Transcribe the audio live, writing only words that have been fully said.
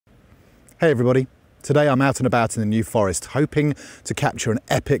Hey everybody, today I'm out and about in the New Forest hoping to capture an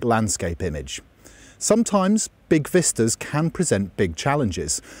epic landscape image. Sometimes big vistas can present big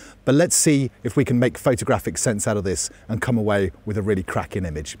challenges, but let's see if we can make photographic sense out of this and come away with a really cracking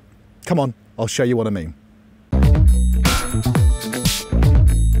image. Come on, I'll show you what I mean.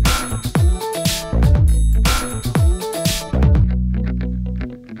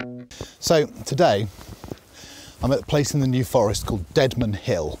 So today I'm at a place in the New Forest called Deadman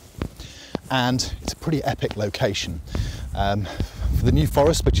Hill, and it's a pretty epic location. For the New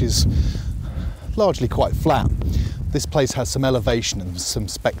Forest, which is largely quite flat, this place has some elevation and some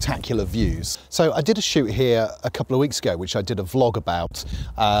spectacular views. So I did a shoot here a couple of weeks ago, which I did a vlog about,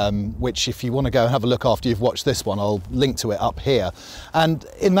 which if you want to go and have a look after you've watched this one, I'll link to it up here. And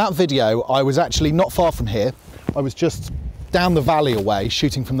in that video, I was actually not far from here. I was just down the valley away,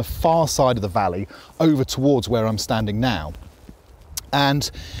 shooting from the far side of the valley over towards where I'm standing now.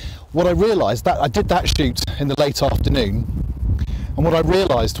 And what I realised, that I did that shoot in the late afternoon, and what I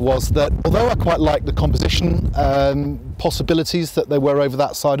realised was that although I quite liked the composition possibilities that there were over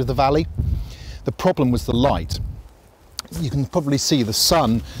that side of the valley, the problem was the light. You can probably see the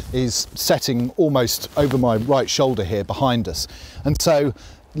sun is setting almost over my right shoulder here behind us. And so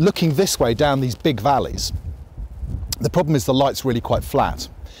looking this way down these big valleys, the problem is the light's really quite flat.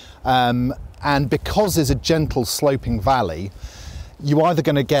 And because there's a gentle sloping valley, you're either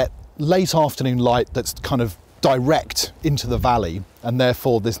going to get late afternoon light that's kind of direct into the valley, and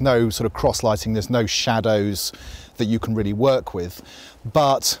therefore there's no sort of cross lighting, there's no shadows that you can really work with.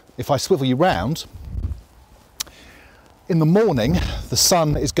 But if I swivel you round, in the morning the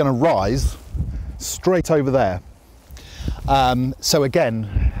sun is going to rise straight over there. So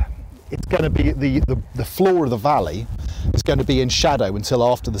again, it's going to be the floor of the valley is going to be in shadow until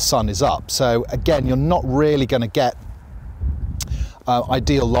after the sun is up. So again, you're not really going to get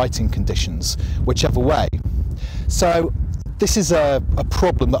ideal lighting conditions whichever way. So this is a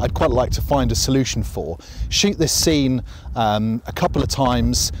problem that I'd quite like to find a solution for. Shoot this scene a couple of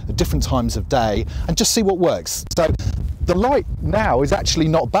times at different times of day and just see what works. So the light now is actually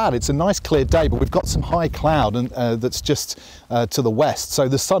not bad. It's a nice clear day, but we've got some high cloud and that's just to the west. So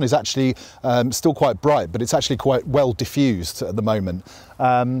the sun is actually still quite bright, but it's actually quite well diffused at the moment.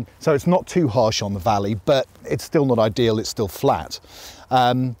 So it's not too harsh on the valley, but it's still not ideal. It's still flat.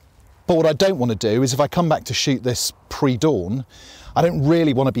 But what I don't want to do is if I come back to shoot this pre-dawn, I don't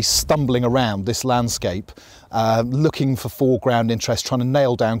really want to be stumbling around this landscape, looking for foreground interest, trying to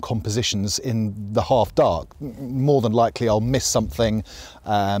nail down compositions in the half dark. More than likely I'll miss something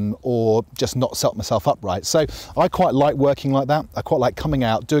or just not set myself up right. So I quite like working like that. I quite like coming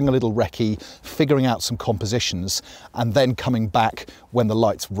out, doing a little recce, figuring out some compositions, and then coming back when the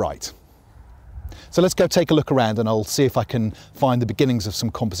light's right. So let's go take a look around and I'll see if I can find the beginnings of some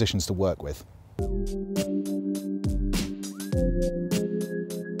compositions to work with.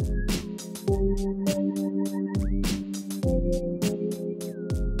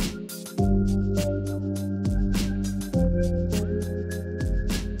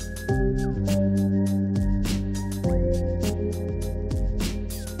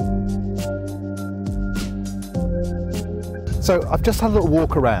 So I've just had a little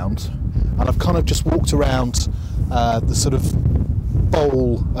walk around, and I've kind of just walked around the sort of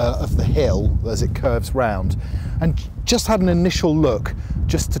bowl of the hill as it curves round, and just had an initial look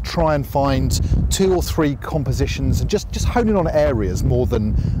just to try and find 2 or 3 compositions and just hone in on areas more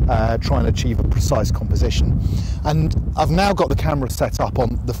than trying to achieve a precise composition. And I've now got the camera set up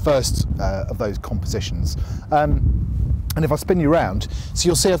on the first of those compositions. And if I spin you around, so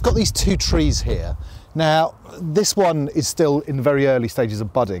you'll see I've got these 2 trees here. Now, this one is still in the very early stages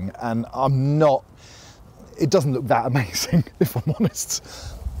of budding, and it doesn't look that amazing, if I'm honest.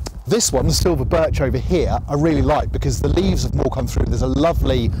 This one, the silver birch over here, I really like because the leaves have more come through. There's a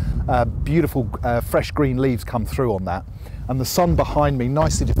lovely, beautiful, fresh green leaves come through on that. And the sun behind me,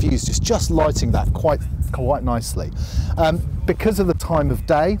 nicely diffused, is just lighting that quite nicely. Because of the time of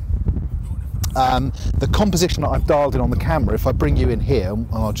day, the composition that I've dialed in on the camera, if I bring you in here and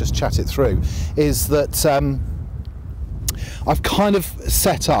I'll just chat it through, is that I've kind of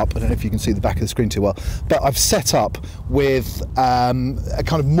set up, I don't know if you can see the back of the screen too well, but I've set up with a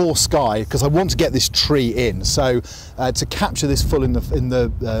kind of more sky because I want to get this tree in. So to capture this full in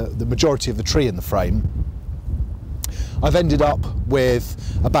the majority of the tree in the frame, I've ended up with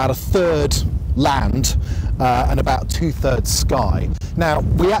about 1/3 land and about 2/3 sky. Now,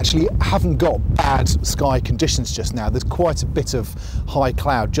 we actually haven't got bad sky conditions just now. There's quite a bit of high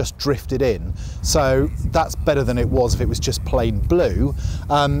cloud just drifted in, so that's better than it was if it was just plain blue.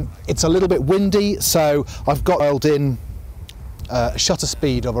 It's a little bit windy, so I've got dialed in a shutter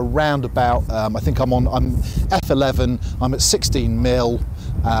speed of around about, I think I'm f11, I'm at 16 mil,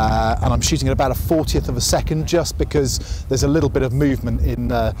 and I'm shooting at about a 40th of a second, just because there's a little bit of movement in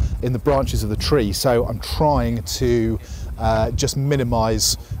the branches of the tree. So I'm trying to just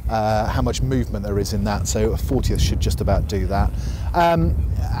minimise how much movement there is in that. So a 40th should just about do that.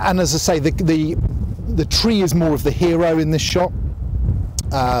 And as I say, the tree is more of the hero in this shot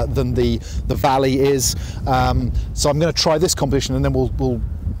than the valley is. So I'm going to try this composition, and then we'll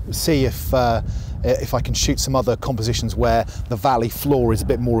see if I can shoot some other compositions where the valley floor is a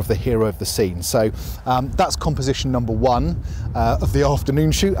bit more of the hero of the scene. So that's composition number 1 of the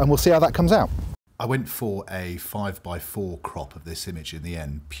afternoon shoot, and we'll see how that comes out. I went for a 5x4 crop of this image in the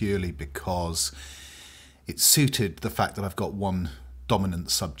end, purely because it suited the fact that I've got one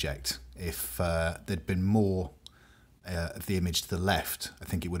dominant subject. If there'd been more of the image to the left, I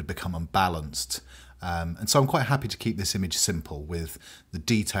think it would have become unbalanced. And so I'm quite happy to keep this image simple, with the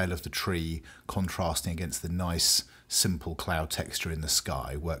detail of the tree contrasting against the nice, simple cloud texture in the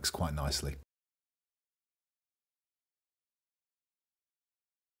sky. Works quite nicely.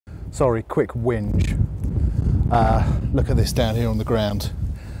 Sorry, quick whinge. Look at this down here on the ground.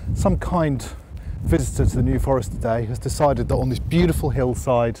 Some kind visitor to the New Forest today has decided that on this beautiful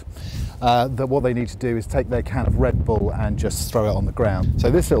hillside that what they need to do is take their can of Red Bull and just throw it on the ground.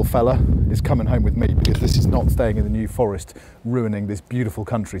 So this little fella is coming home with me, because this is not staying in the New Forest, ruining this beautiful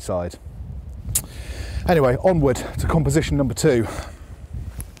countryside. Anyway, onward to composition number 2.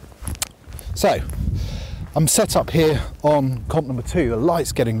 So I'm set up here on comp number 2. The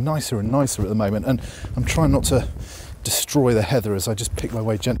light's getting nicer and nicer at the moment, and I'm trying not to destroy the heather as I just pick my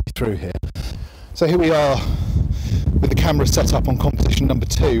way gently through here. So here we are with the camera set up on composition number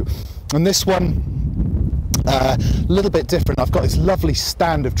 2, and this one a little bit different. I've got this lovely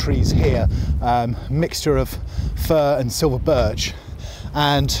stand of trees here, mixture of fir and silver birch,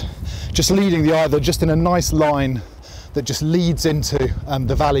 and just leading the eye, they're just in a nice line that just leads into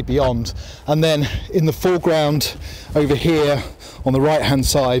the valley beyond. And then in the foreground over here on the right hand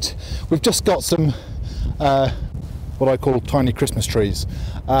side, we've just got some what I call tiny Christmas trees,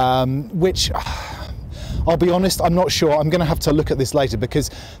 which I'll be honest, I'm not sure. I'm going to have to look at this later,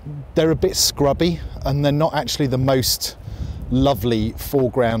 because they're a bit scrubby and they're not actually the most lovely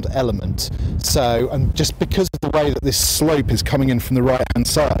foreground element. So, and just because of the way that this slope is coming in from the right hand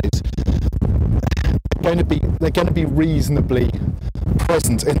side, they're going to be reasonably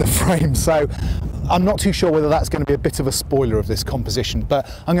present in the frame. So I'm not too sure whether that's going to be a bit of a spoiler of this composition, but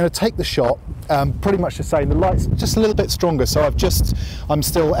I'm going to take the shot pretty much the same. The light's just a little bit stronger, so I'm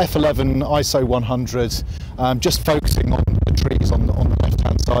still f11 ISO 100, just focusing on the trees on the left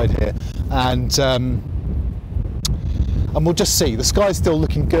hand side here, and we'll just see. The sky's still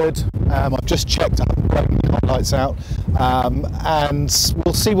looking good. I've just checked, I haven't blown the highlights out, and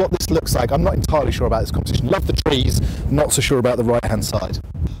we'll see what this looks like. I'm not entirely sure about this composition. Love the trees, not so sure about the right hand side.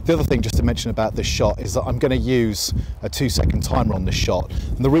 The other thing just to mention about this shot is that I'm going to use a 2-second timer on this shot,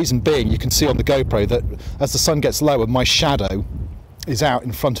 and the reason being, you can see on the GoPro that as the sun gets lower, my shadow is out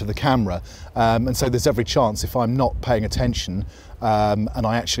in front of the camera, and so there's every chance, if I'm not paying attention and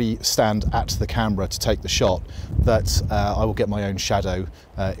I actually stand at the camera to take the shot, that I will get my own shadow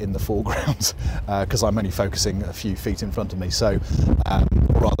in the foreground, because I'm only focusing a few feet in front of me. So,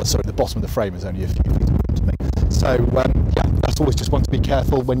 or rather, sorry, the bottom of the frame is only a few feet in front of me. So yeah, that's always just one to be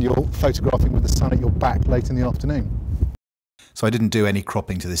careful when you're photographing with the sun at your back late in the afternoon. So I didn't do any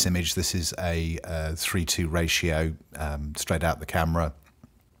cropping to this image. This is a 3:2 ratio, straight out the camera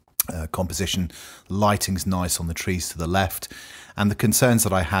composition. Lighting's nice on the trees to the left, and the concerns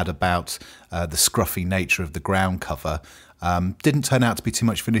that I had about the scruffy nature of the ground cover didn't turn out to be too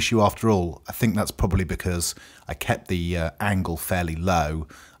much of an issue after all. I think that's probably because I kept the angle fairly low,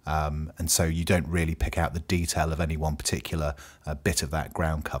 and so you don't really pick out the detail of any one particular bit of that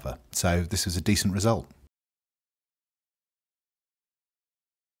ground cover. So this was a decent result.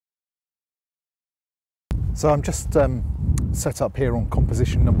 So I'm just set up here on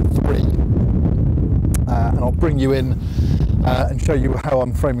composition number 3, and I'll bring you in and show you how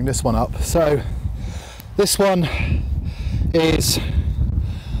I'm framing this one up. So this one is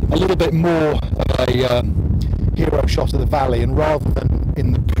a little bit more of a hero shot of the valley, and rather than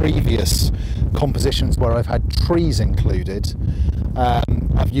in the previous compositions where I've had trees included,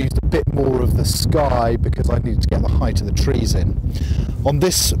 I've used a bit more of the sky because I needed to get the height of the trees in. On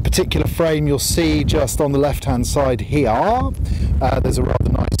this particular frame, you'll see just on the left hand side here, there's a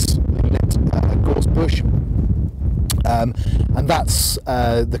rather nice lit gorse bush, and that's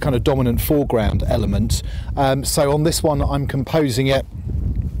the kind of dominant foreground element. So on this one, I'm composing it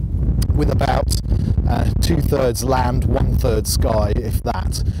with about 2/3 land, 1/3 sky, if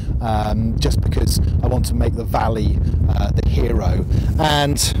that, just because I want to make the valley the hero.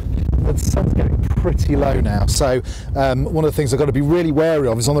 And the sun's getting pretty low now, so one of the things I've got to be really wary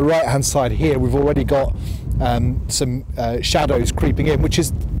of is on the right hand side here we've already got some shadows creeping in, which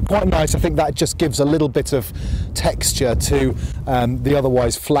is quite nice. I think that just gives a little bit of texture to the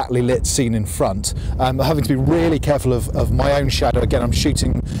otherwise flatly lit scene in front. I'm having to be really careful of my own shadow. Again, I'm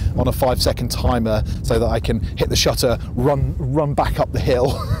shooting on a 5-second timer so that I can hit the shutter, run back up the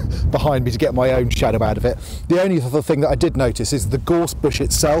hill behind me to get my own shadow out of it. The only other thing that I did notice is the gorse bush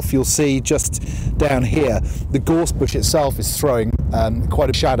itself. You'll see just down here, the gorse bush itself is throwing quite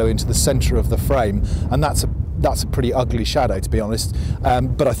a shadow into the centre of the frame, and that's a pretty ugly shadow, to be honest,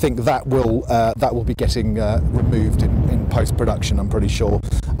 but I think that will be getting removed in post-production, I'm pretty sure.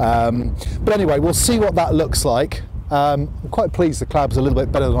 But anyway, we'll see what that looks like. I'm quite pleased the cloud was a little bit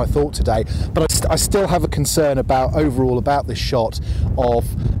better than I thought today, but I still have a concern overall about this shot of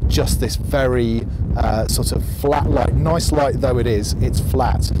just this very sort of flat light. Nice light though it is, it's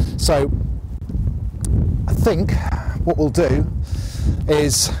flat. So I think what we'll do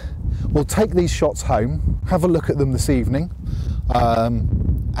is we'll take these shots home, have a look at them this evening,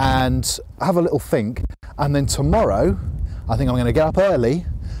 and have a little think, and then tomorrow I think I'm going to get up early,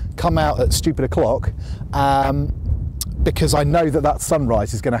 come out at stupid o'clock, because I know that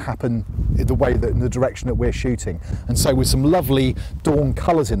sunrise is going to happen in the direction that we're shooting. And so with some lovely dawn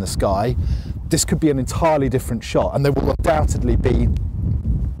colours in the sky, this could be an entirely different shot, and there will undoubtedly be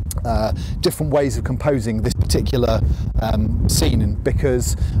different ways of composing this particular scene,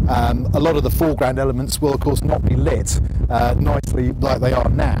 because a lot of the foreground elements will of course not be lit nicely like they are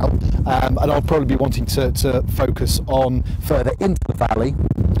now, and I'll probably be wanting to focus on further into the valley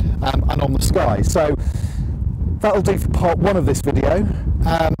and on the sky. So that'll do for part 1 of this video,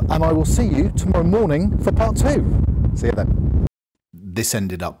 and I will see you tomorrow morning for part 2. See you then. This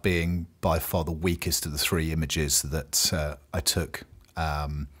ended up being by far the weakest of the 3 images that I took,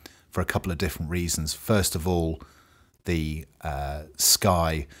 for a couple of different reasons. First of all, the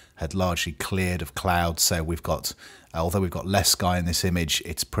sky had largely cleared of clouds, so we've got, although we've got less sky in this image,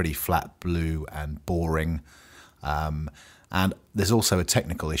 it's pretty flat blue and boring. And there's also a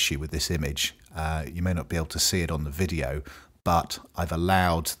technical issue with this image. You may not be able to see it on the video, but I've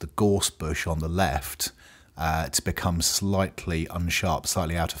allowed the gorse bush on the left to become slightly unsharp,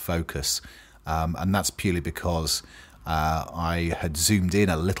 slightly out of focus, and that's purely because I had zoomed in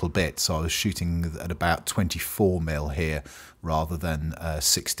a little bit, so I was shooting at about 24mm here rather than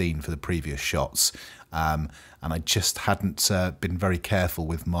 16 for the previous shots, and I just hadn't been very careful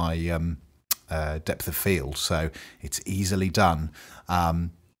with my depth of field, so it's easily done.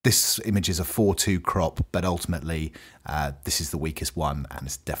 This image is a 4:2 crop, but ultimately this is the weakest one, and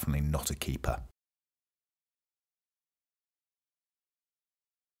it's definitely not a keeper.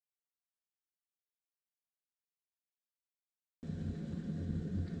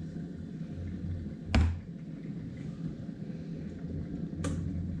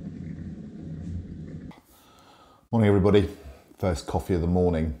 Morning everybody, first coffee of the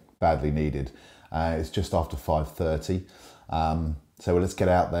morning, badly needed. It's just after 5:30, so let's get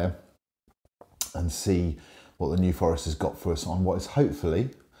out there and see what the New Forest has got for us on what is hopefully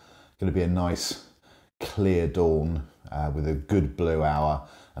going to be a nice clear dawn with a good blue hour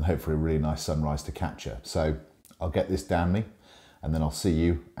and hopefully a really nice sunrise to capture. So I'll get this down me and then I'll see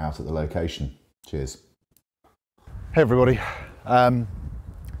you out at the location. Cheers. Hey everybody,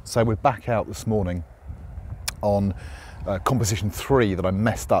 so we're back out this morning on composition 3 that I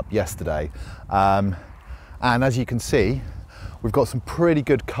messed up yesterday, and as you can see we've got some pretty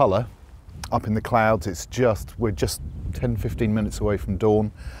good colour up in the clouds. We're just 10-15 minutes away from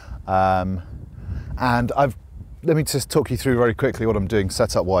dawn, and let me just talk you through very quickly what I'm doing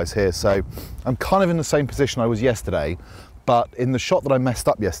setup wise here. So I'm kind of in the same position I was yesterday, but in the shot that I messed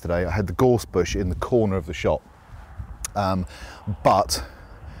up yesterday I had the gorse bush in the corner of the shot, but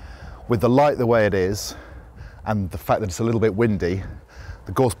with the light the way it is and the fact that it's a little bit windy,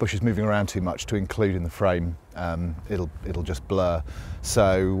 the gorse bush is moving around too much to include in the frame. It'll just blur.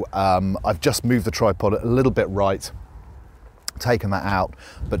 So I've just moved the tripod a little bit right, taken that out,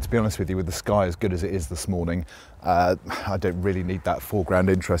 but to be honest with you, with the sky as good as it is this morning, I don't really need that foreground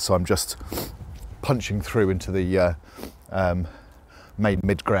interest, so I'm just punching through into the main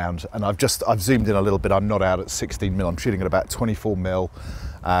mid-ground, and I've zoomed in a little bit. I'm not out at 16mm, I'm shooting at about 24mm.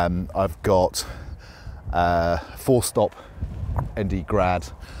 I've got 4-stop ND grad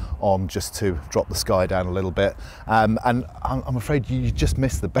on just to drop the sky down a little bit, and I'm afraid you just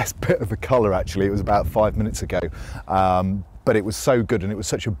missed the best bit of the colour actually. It was about 5 minutes ago, but it was so good and it was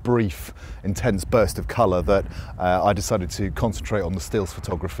such a brief, intense burst of colour that I decided to concentrate on the stills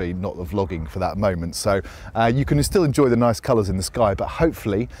photography, not the vlogging for that moment. So you can still enjoy the nice colours in the sky, but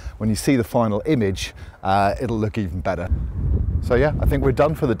hopefully when you see the final image, it'll look even better. So yeah, I think we're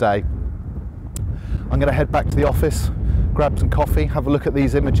done for the day. I'm going to head back to the office, grab some coffee, have a look at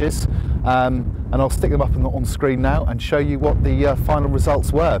these images, and I'll stick them up on screen now and show you what the final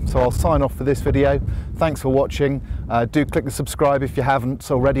results were. So I'll sign off for this video. Thanks for watching. Do click the subscribe if you haven't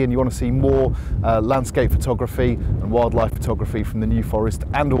already and you want to see more landscape photography and wildlife photography from the New Forest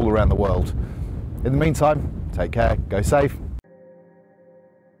and all around the world. In the meantime, take care, go safe.